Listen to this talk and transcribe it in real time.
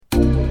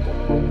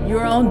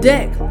You're on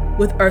deck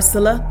with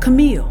Ursula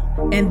Camille,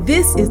 and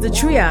this is the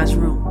Triage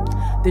Room.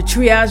 The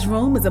Triage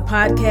Room is a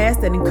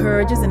podcast that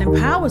encourages and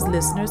empowers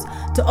listeners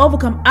to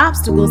overcome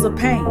obstacles of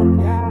pain.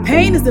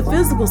 Pain is the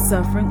physical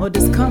suffering or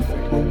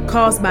discomfort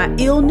caused by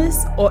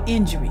illness or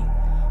injury.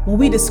 When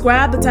we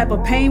describe the type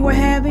of pain we're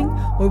having,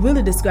 we're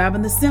really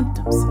describing the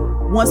symptoms.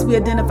 Once we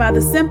identify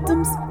the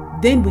symptoms,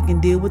 then we can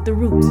deal with the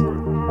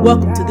root.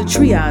 Welcome to the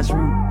Triage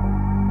Room.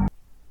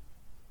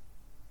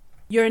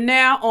 You're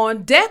now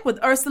on deck with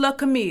Ursula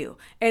Camille,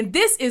 and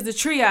this is the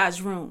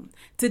Triage Room.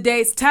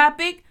 Today's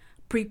topic,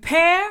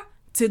 prepare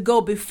to go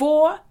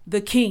before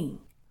the king.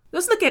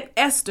 Let's look at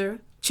Esther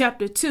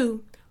chapter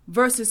 2,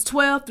 verses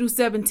 12 through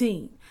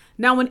 17.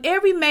 Now when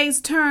every maid's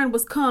turn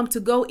was come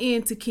to go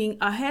in to King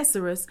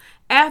Ahasuerus,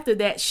 after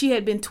that she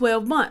had been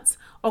 12 months,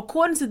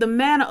 according to the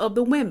manner of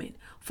the women,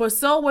 for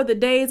so were the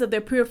days of their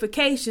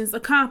purifications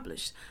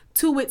accomplished,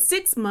 to wit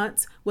 6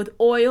 months with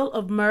oil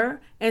of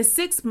myrrh, and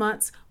 6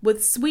 months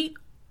with sweet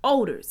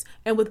odors,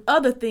 and with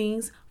other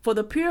things for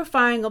the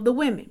purifying of the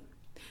women.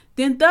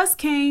 Then thus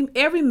came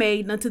every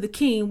maiden unto the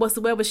king,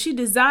 whatsoever she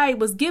desired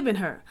was given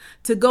her,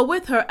 to go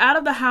with her out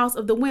of the house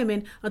of the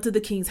women unto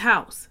the king's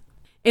house.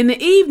 In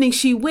the evening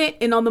she went,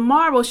 and on the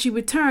morrow she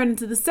returned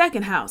into the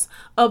second house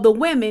of the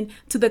women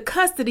to the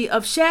custody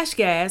of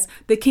Shashgaz,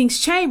 the king's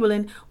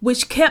chamberlain,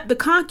 which kept the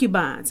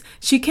concubines.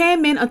 She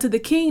came in unto the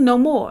king no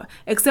more,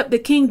 except the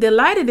king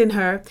delighted in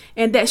her,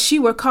 and that she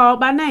were called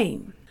by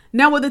name.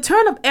 Now with the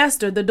turn of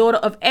Esther, the daughter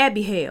of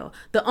Abihail,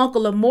 the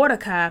uncle of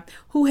Mordecai,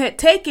 who had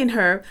taken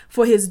her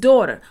for his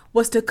daughter,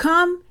 was to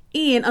come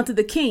in unto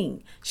the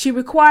king, she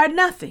required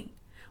nothing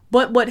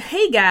but what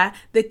Haggai,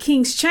 the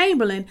king's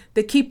chamberlain,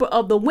 the keeper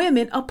of the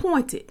women,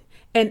 appointed.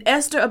 And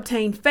Esther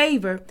obtained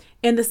favor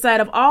in the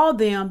sight of all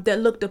them that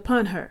looked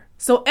upon her.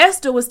 So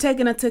Esther was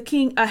taken unto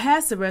King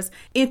Ahasuerus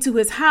into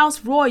his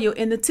house royal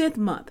in the 10th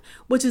month,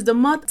 which is the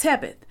month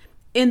Tebeth,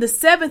 in the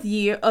 7th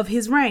year of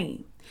his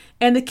reign.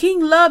 And the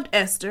king loved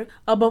Esther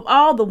above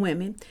all the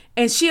women,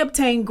 and she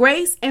obtained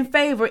grace and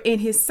favor in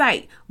his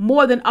sight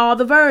more than all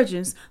the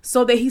virgins,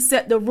 so that he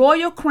set the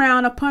royal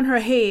crown upon her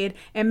head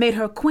and made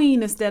her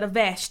queen instead of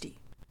Vashti.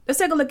 Let's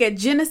take a look at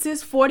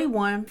Genesis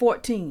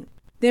 41:14.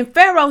 Then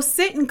Pharaoh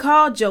sent and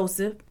called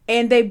Joseph,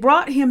 and they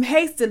brought him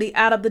hastily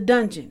out of the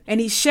dungeon. And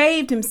he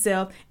shaved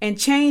himself and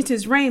changed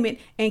his raiment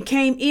and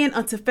came in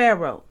unto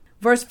Pharaoh.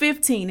 Verse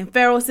 15, and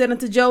Pharaoh said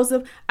unto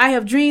Joseph, I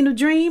have dreamed a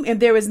dream,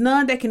 and there is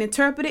none that can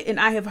interpret it, and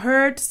I have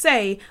heard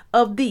say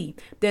of thee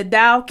that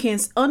thou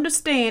canst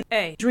understand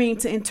a dream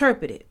to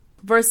interpret it.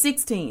 Verse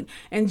 16,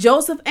 and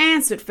Joseph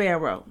answered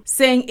Pharaoh,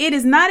 saying, It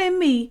is not in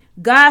me,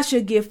 God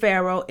shall give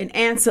Pharaoh an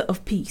answer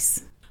of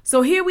peace.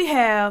 So here we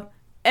have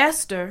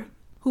Esther,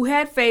 who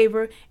had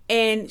favor,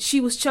 and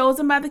she was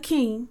chosen by the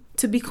king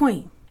to be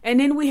queen. And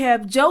then we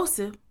have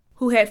Joseph,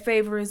 who had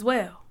favor as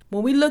well.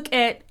 When we look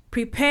at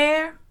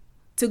prepare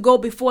to go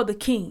before the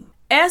king,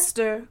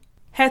 Esther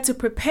had to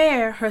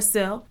prepare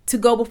herself to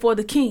go before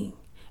the king.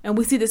 And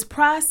we see this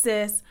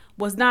process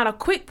was not a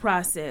quick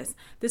process.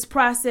 This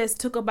process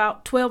took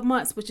about 12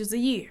 months, which is a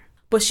year.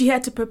 But she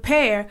had to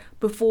prepare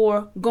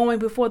before going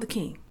before the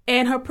king.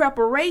 And her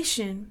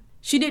preparation,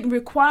 she didn't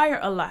require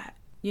a lot,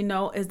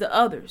 as the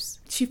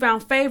others. She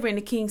found favor in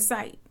the king's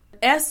sight.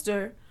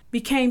 Esther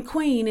became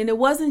queen, and it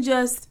wasn't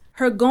just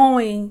her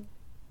going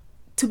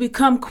to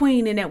become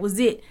queen and that was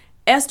it.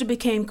 Esther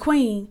became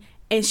queen,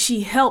 and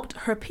she helped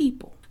her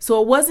people.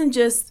 So it wasn't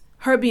just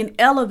her being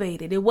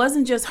elevated. It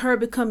wasn't just her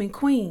becoming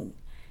queen.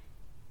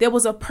 There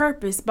was a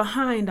purpose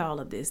behind all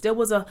of this. There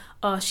was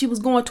she was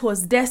going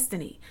towards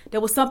destiny. There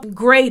was something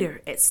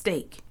greater at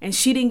stake. And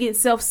she didn't get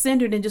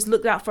self-centered and just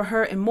looked out for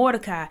her and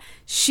Mordecai.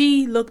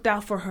 She looked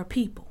out for her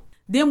people.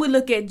 Then we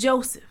look at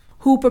Joseph,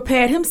 who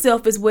prepared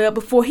himself as well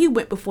before he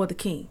went before the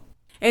king.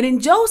 And in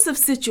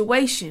Joseph's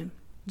situation,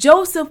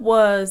 Joseph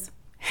was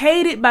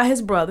hated by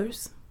his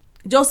brothers.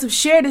 Joseph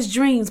shared his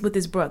dreams with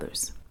his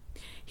brothers.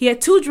 He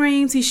had 2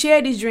 dreams. He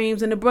shared these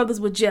dreams, and the brothers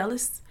were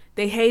jealous.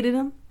 They hated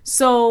him.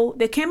 So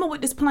they came up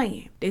with this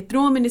plan. They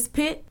threw him in this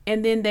pit,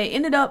 and then they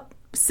ended up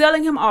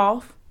selling him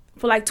off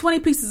for like 20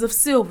 pieces of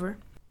silver.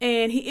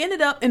 And he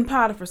ended up in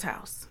Potiphar's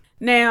house.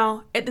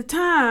 Now, at the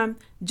time,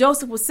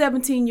 Joseph was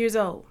 17 years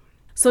old.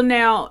 So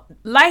now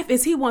life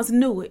as he once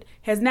knew it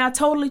has now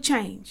totally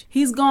changed.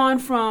 He's gone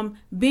from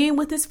being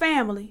with his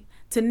family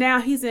to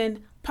now he's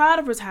in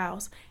Potiphar's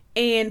house.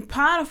 And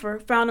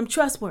Potiphar found him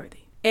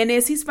trustworthy. And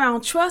as he's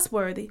found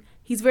trustworthy,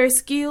 he's very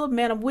skilled,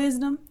 man of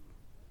wisdom,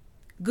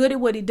 good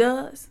at what he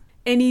does.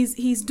 And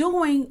he's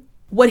doing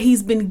what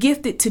he's been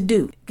gifted to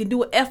do. He can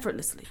do it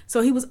effortlessly.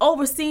 So he was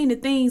overseeing the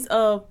things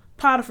of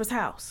Potiphar's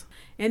house.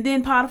 And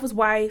then Potiphar's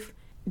wife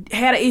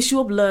had an issue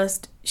of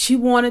lust. She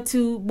wanted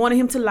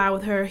him to lie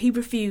with her. He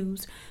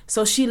refused.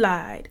 So she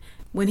lied.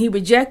 When he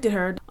rejected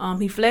her,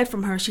 he fled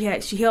from her. She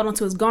held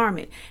onto his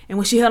garment. And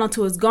when she held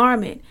onto his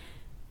garment,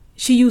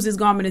 she used his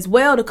garment as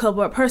well to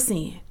cover up her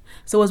sin.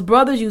 So his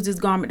brothers used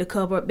his garment to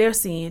cover up their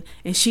sin,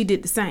 and she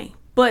did the same.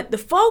 But the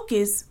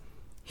focus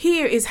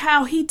here is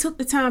how he took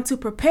the time to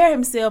prepare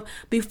himself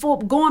before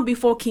going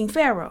before King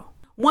Pharaoh.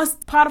 once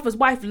Potiphar's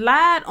wife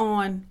lied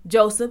on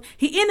Joseph,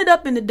 he ended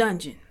up in the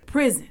dungeon,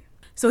 prison.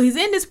 So he's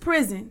in this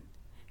prison.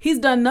 He's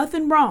done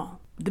nothing wrong.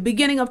 The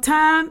beginning of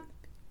time,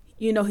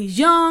 he's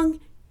young.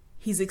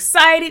 He's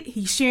excited.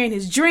 He's sharing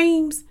his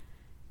dreams.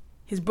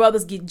 His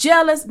brothers get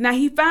jealous. Now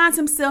he finds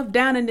himself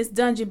down in this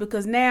dungeon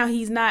because now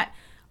he's not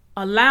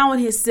allowing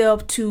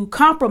himself to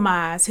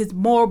compromise his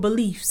moral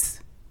beliefs,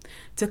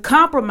 to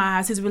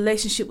compromise his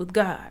relationship with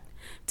God,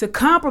 to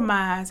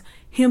compromise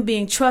him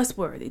being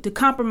trustworthy, to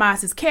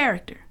compromise his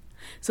character.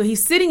 So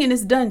he's sitting in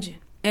this dungeon.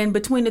 And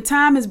between the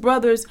time his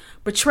brothers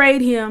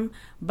betrayed him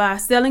by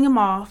selling him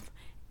off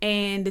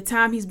and the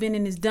time he's been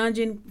in this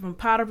dungeon from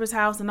Potiphar's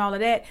house and all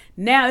of that,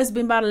 now it's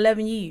been about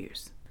 11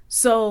 years.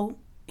 So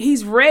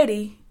he's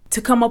ready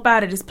to come up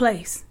out of this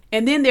place.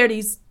 And then there are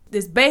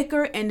this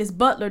baker and this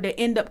butler that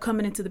end up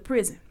coming into the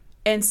prison.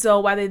 And so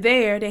while they're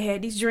there, they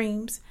had these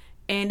dreams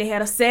and they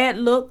had a sad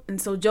look.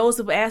 And so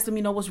Joseph asked them,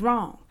 what's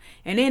wrong?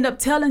 And they end up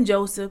telling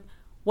Joseph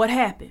what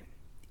happened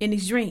in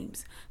these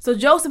dreams. So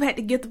Joseph had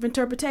the gift of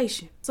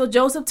interpretation. So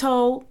Joseph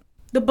told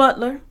the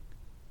butler,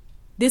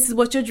 this is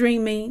what your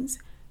dream means.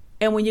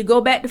 And when you go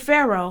back to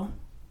Pharaoh,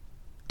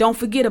 don't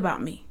forget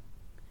about me.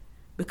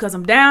 Because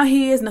I'm down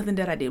here, it's nothing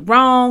that I did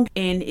wrong.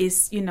 And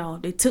it's,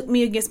 they took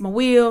me against my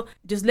will.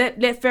 Just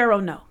let Pharaoh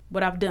know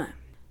what I've done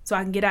so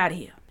I can get out of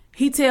here.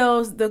 He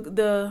tells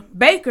the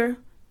baker,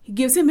 he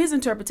gives him his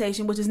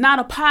interpretation, which is not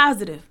a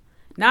positive,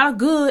 not a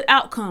good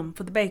outcome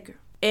for the baker.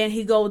 And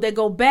they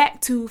go back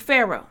to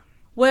Pharaoh.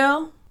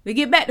 Well, they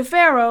get back to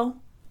Pharaoh.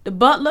 The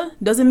butler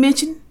doesn't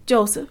mention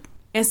Joseph.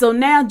 And so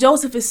now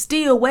Joseph is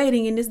still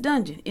waiting in this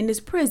dungeon, in this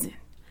prison.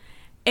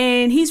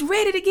 And he's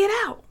ready to get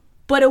out.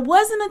 But it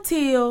wasn't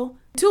until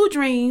two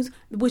dreams,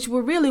 which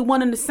were really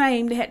one and the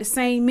same, they had the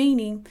same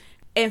meaning,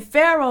 and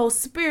Pharaoh's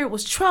spirit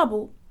was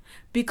troubled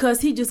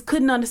because he just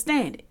couldn't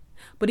understand it.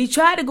 But he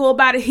tried to go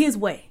about it his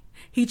way.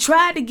 He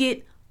tried to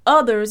get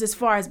others, as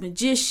far as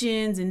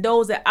magicians and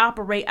those that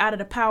operate out of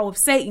the power of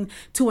Satan,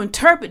 to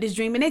interpret this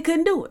dream, and they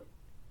couldn't do it.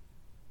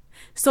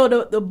 So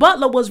the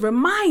butler was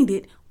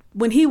reminded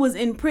when he was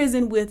in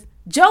prison with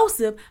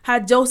Joseph, how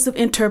Joseph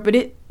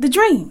interpreted the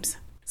dreams.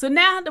 So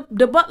now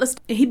the butler,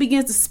 he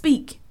begins to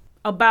speak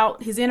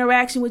about his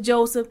interaction with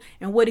Joseph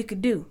and what he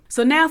could do.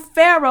 So now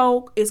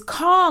Pharaoh is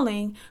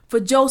calling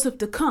for Joseph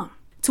to come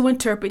to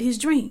interpret his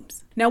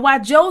dreams. Now,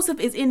 while Joseph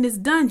is in this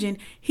dungeon,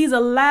 he's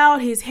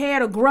allowed his hair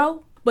to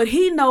grow, but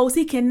he knows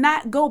he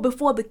cannot go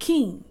before the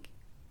king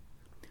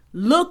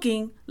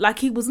looking like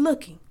he was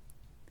looking.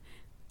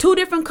 Two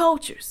different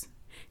cultures.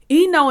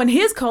 He know in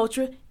his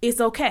culture,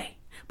 it's okay,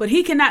 but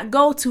he cannot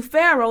go to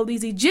Pharaoh,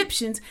 these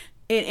Egyptians,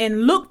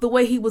 and look the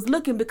way he was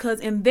looking,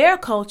 because in their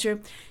culture,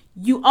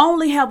 you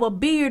only have a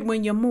beard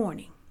when you're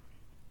mourning.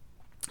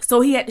 So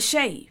he had to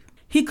shave.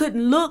 He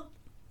couldn't look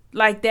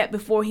like that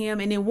before him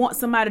and then want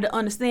somebody to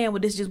understand,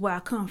 well, this is just where I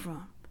come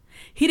from.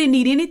 He didn't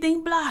need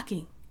anything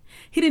blocking.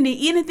 He didn't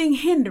need anything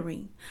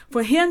hindering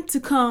for him to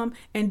come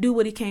and do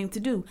what he came to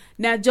do.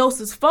 Now,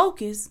 Joseph's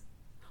focus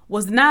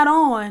was not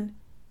on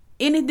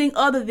anything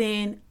other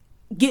than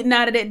getting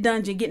out of that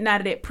dungeon, getting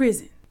out of that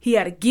prison. He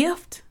had a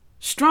gift,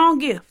 strong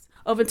gift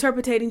of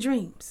interpreting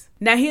dreams.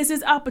 Now here's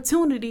his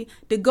opportunity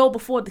to go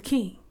before the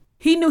king.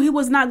 He knew he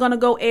was not going to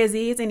go as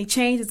is, and he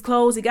changed his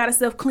clothes. He got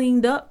himself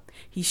cleaned up.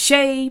 He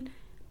shaved,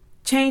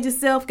 changed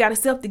himself, got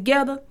himself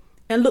together,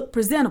 and looked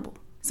presentable.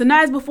 So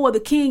now he's before the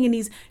king,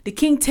 and the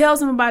king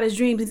tells him about his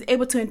dreams. He's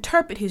able to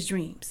interpret his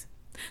dreams.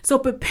 So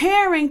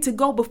preparing to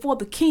go before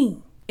the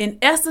king. In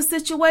Esther's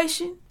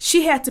situation,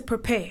 she had to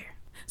prepare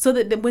so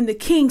that when the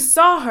king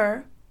saw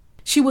her,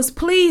 she was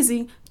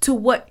pleasing to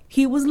what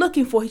he was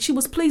looking for. She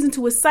was pleasing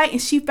to his sight,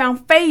 and she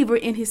found favor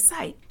in his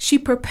sight. She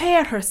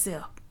prepared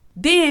herself.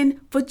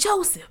 Then for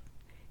Joseph,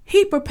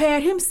 he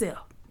prepared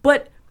himself.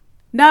 But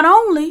not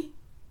only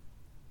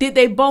did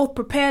they both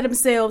prepare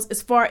themselves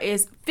as far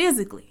as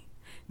physically,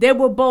 they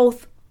were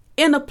both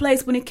in a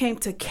place when it came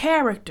to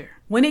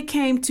character, when it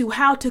came to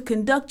how to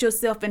conduct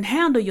yourself and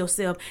handle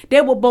yourself.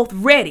 They were both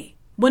ready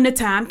when the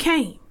time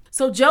came.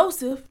 So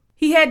Joseph,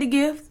 he had the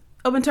gift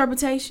of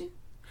interpretation.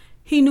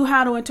 He knew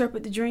how to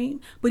interpret the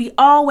dream, but he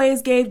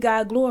always gave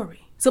God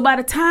glory. So by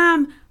the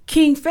time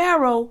King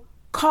Pharaoh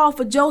called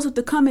for Joseph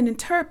to come and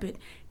interpret,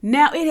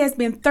 now it has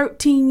been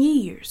 13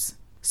 years.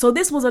 So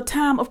this was a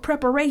time of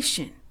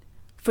preparation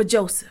for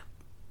Joseph.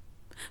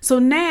 So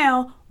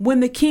now when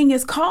the king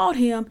has called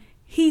him,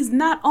 he's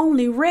not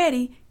only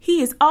ready,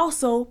 he is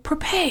also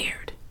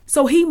prepared.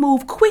 So he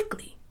moved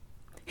quickly.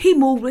 He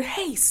moved with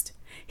haste.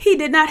 He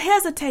did not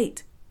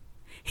hesitate.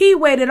 He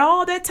waited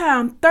all that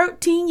time,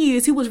 13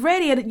 years. He was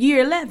ready at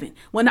year 11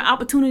 when the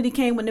opportunity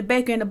came, when the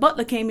baker and the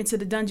butler came into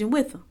the dungeon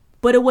with him.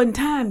 But it wasn't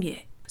time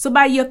yet. So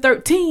by year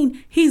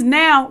 13, he's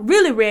now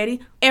really ready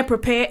and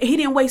prepared. He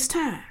didn't waste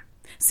time.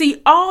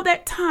 See, all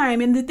that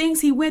time and the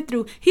things he went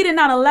through, he did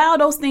not allow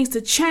those things to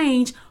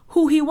change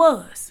who he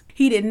was.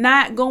 He did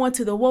not go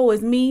into the woe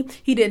is me.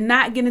 He did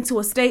not get into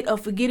a state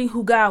of forgetting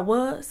who God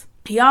was.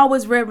 He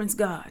always reverenced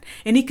God,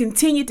 and he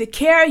continued to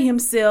carry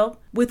himself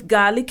with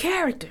godly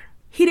character.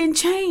 He didn't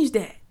change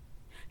that.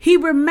 He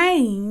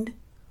remained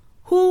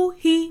who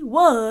he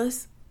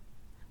was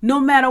no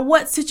matter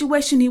what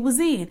situation he was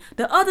in.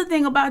 The other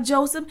thing about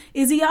Joseph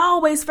is he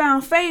always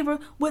found favor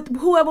with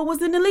whoever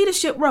was in the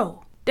leadership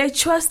role. They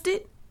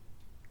trusted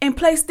and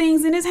placed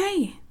things in his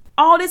hand.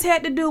 All this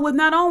had to do with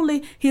not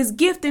only his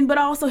gifting, but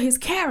also his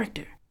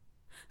character.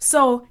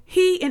 So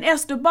he and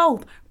Esther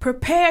both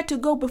prepared to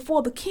go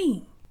before the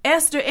king.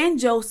 Esther and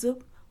Joseph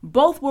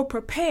both were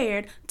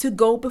prepared to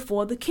go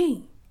before the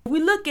king.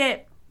 We look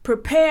at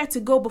prepare to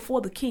go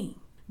before the king.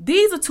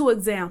 These are two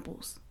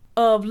examples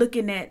of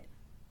looking at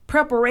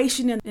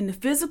preparation in the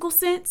physical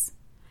sense.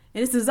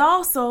 And this is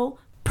also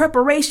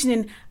preparation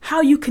in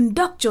how you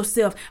conduct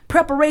yourself,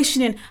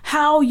 preparation in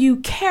how you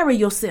carry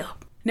yourself.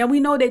 Now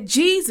we know that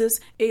Jesus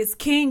is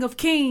King of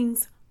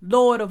Kings,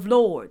 Lord of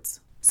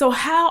Lords. So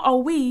how are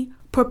we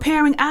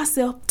preparing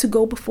ourselves to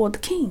go before the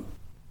king?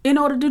 In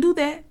order to do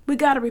that, we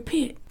got to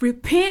repent.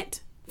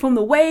 Repent from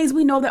the ways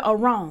we know that are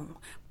wrong.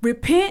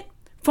 Repent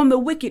from the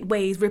wicked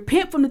ways.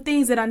 Repent from the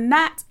things that are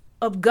not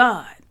of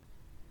God.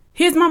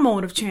 Here's my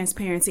moment of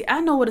transparency.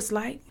 I know what it's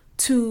like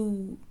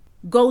to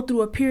go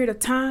through a period of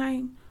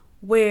time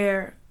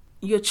where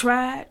you're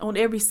tried on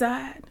every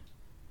side.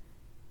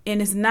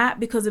 And it's not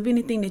because of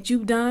anything that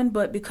you've done,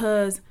 but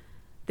because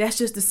that's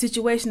just the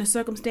situation, the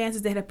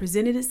circumstances that have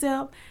presented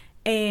itself.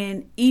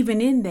 And even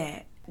in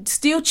that,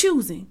 still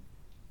choosing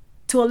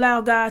to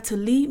allow God to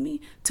lead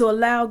me, to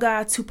allow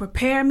God to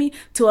prepare me,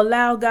 to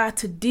allow God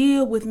to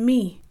deal with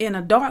me in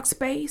a dark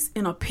space,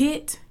 in a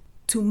pit,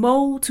 to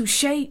mold, to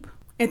shape,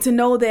 and to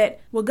know that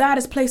what God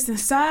has placed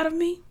inside of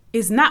me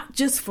is not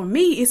just for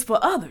me, it's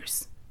for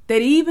others.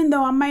 That even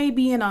though I may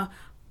be in a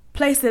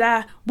place that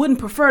I wouldn't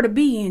prefer to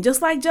be in,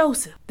 just like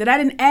Joseph, that I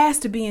didn't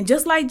ask to be in,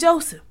 just like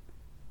Joseph,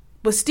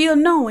 but still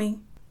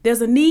knowing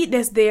there's a need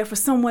that's there for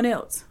someone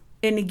else,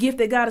 and the gift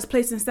that God has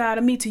placed inside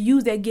of me to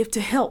use that gift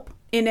to help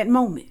in that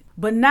moment,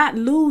 but not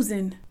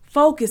losing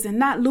focus and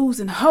not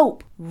losing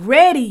hope,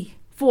 ready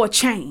for a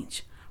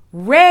change,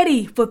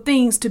 ready for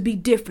things to be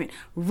different,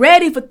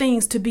 ready for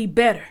things to be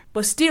better,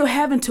 but still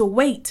having to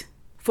wait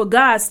for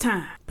God's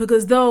time.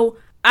 Because though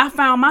I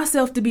found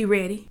myself to be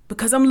ready,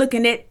 because I'm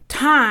looking at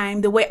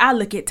time the way I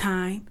look at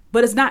time,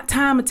 but it's not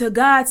time until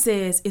God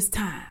says it's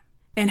time.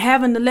 And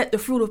having to let the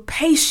fruit of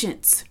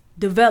patience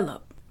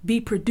develop, be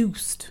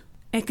produced,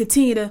 and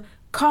continue to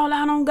call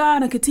out on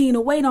God and continue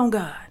to wait on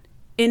God.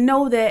 And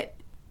know that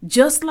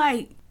just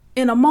like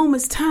in a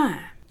moment's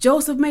time,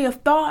 Joseph may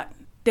have thought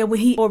that when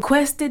he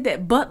requested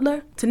that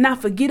butler to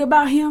not forget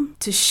about him,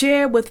 to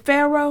share with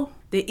Pharaoh,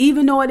 that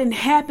even though it didn't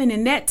happen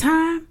in that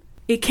time,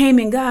 it came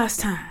in God's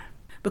time.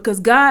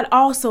 Because God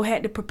also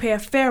had to prepare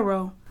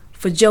Pharaoh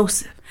for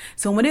Joseph.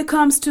 So when it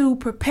comes to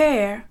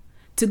prepare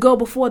to go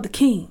before the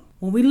king,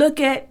 when we look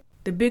at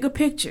the bigger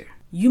picture,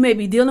 you may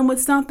be dealing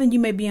with something. You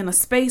may be in a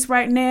space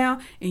right now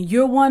and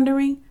you're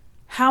wondering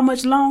how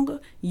much longer.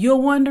 You're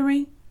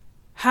wondering,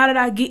 how did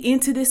I get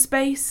into this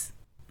space?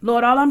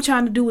 Lord, all I'm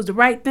trying to do is the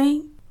right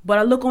thing. But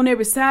I look on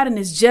every side and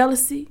there's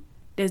jealousy.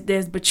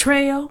 There's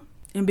betrayal.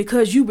 And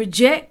because you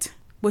reject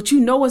what you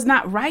know is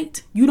not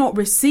right, you don't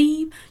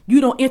receive,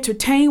 you don't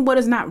entertain what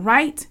is not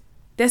right,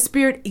 that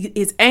spirit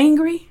is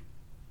angry.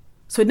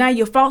 So now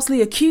you're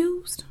falsely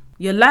accused,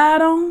 you're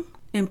lied on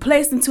and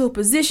placed into a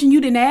position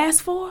you didn't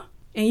ask for.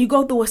 And you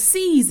go through a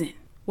season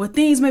where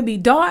things may be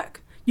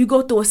dark. You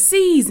go through a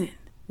season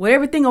where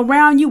everything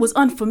around you was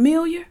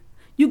unfamiliar.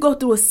 You go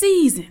through a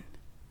season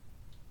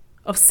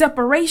of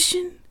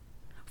separation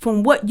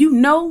from what you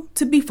know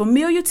to be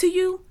familiar to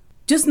you.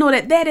 Just know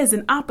that that is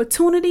an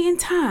opportunity in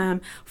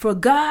time for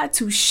God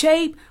to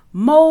shape,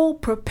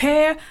 mold,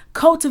 prepare,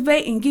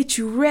 cultivate, and get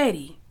you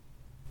ready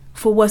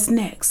for what's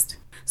next.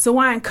 So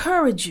I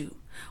encourage you,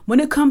 when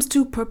it comes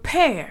to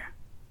prepare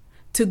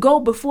to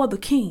go before the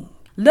king,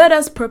 let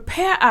us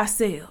prepare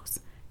ourselves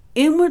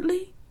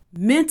inwardly,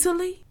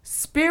 mentally,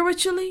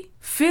 spiritually,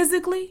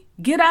 physically,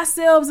 get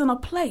ourselves in a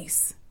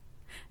place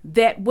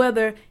that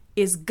whether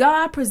it's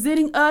God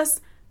presenting us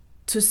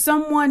to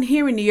someone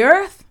here in the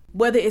earth,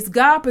 whether it's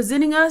God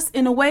presenting us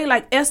in a way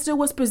like Esther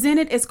was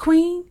presented as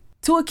queen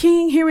to a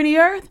king here in the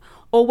earth,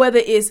 or whether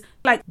it's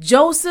like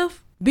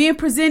Joseph being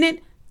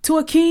presented to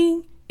a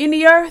king in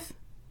the earth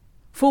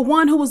for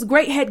one who was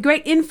great, had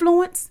great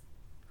influence,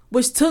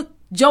 which took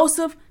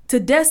Joseph to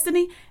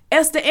destiny.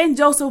 Esther and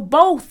Joseph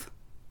both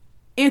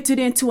entered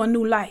into a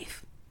new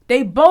life.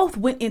 They both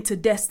went into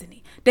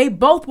destiny. They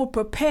both were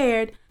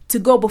prepared to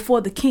go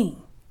before the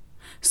king.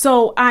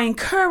 So I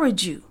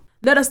encourage you,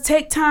 let us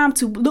take time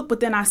to look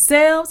within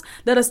ourselves.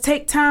 Let us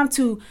take time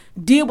to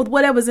deal with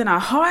whatever's in our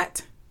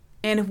heart.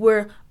 And if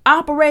we're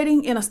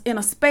operating in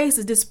a space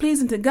that's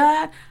displeasing to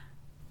God,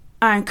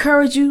 I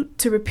encourage you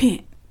to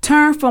repent.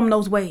 Turn from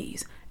those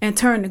ways and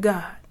turn to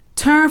God.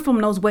 Turn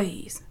from those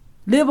ways.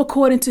 Live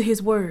according to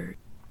his word.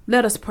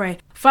 Let us pray.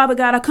 Father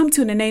God, I come to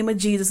you in the name of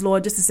Jesus,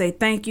 Lord, just to say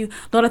thank you.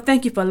 Lord, I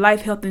thank you for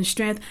life, health, and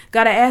strength.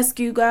 God, I ask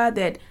you, God,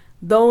 that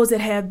those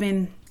that have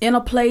been in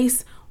a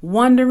place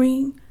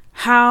wondering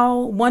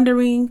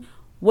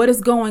what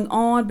is going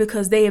on,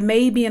 because they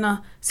may be in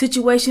a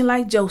situation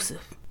like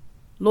Joseph,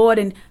 Lord,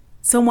 and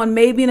someone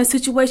may be in a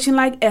situation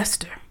like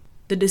Esther,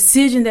 the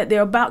decision that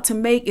they're about to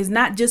make is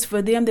not just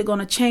for them. They're going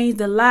to change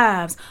the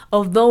lives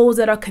of those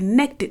that are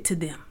connected to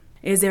them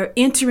as they're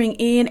entering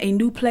in a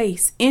new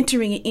place,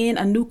 entering in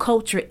a new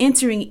culture,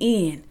 entering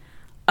in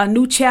a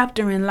new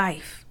chapter in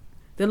life.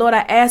 The Lord, I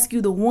ask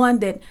you, the one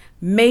that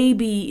may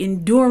be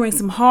enduring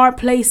some hard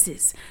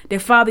places,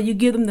 that Father, you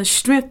give them the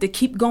strength to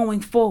keep going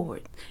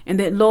forward. And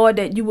that, Lord,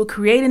 that you will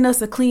create in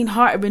us a clean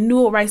heart and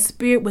renew a right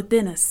spirit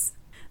within us.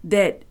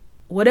 That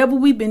whatever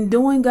we've been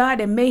doing, God,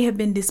 that may have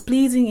been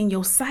displeasing in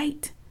your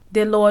sight,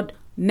 that, Lord,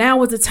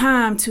 now is the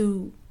time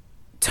to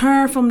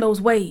turn from those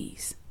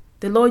ways.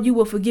 That, Lord, you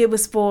will forgive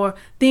us for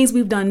things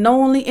we've done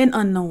knowingly and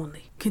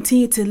unknowingly.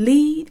 Continue to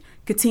lead,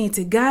 continue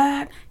to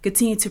guide,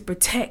 continue to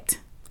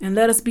protect, and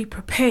let us be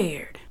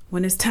prepared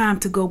when it's time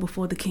to go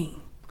before the King.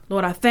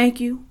 Lord, I thank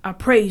you, I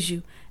praise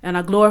you, and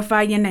I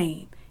glorify your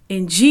name.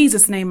 In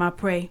Jesus' name I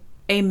pray.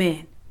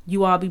 Amen.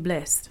 You all be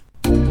blessed.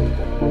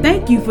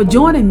 Thank you for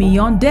joining me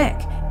on deck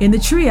in the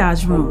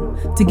Triage Room.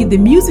 To get the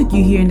music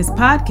you hear in this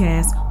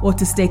podcast or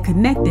to stay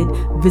connected,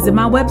 visit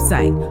my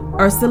website,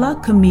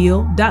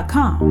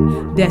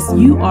 UrsulaCamille.com. That's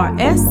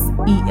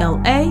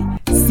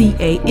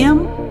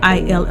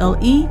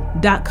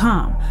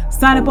UrsulaCamille.com.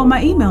 Sign up on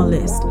my email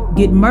list,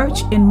 get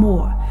merch and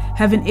more.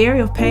 Have an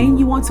area of pain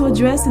you want to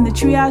address in the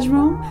Triage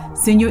Room?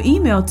 Send your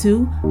email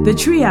to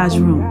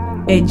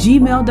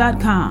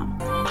thetriageroom@gmail.com.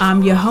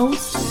 I'm your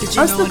host,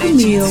 Ursula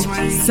Camille,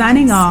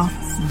 signing off.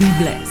 Be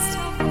blessed.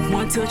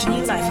 One touch in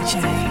your life will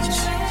change.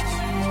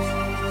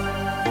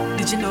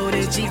 Did you know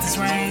that Jesus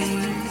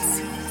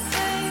reigns?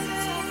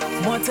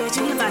 One touch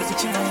in your life will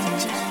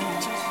change.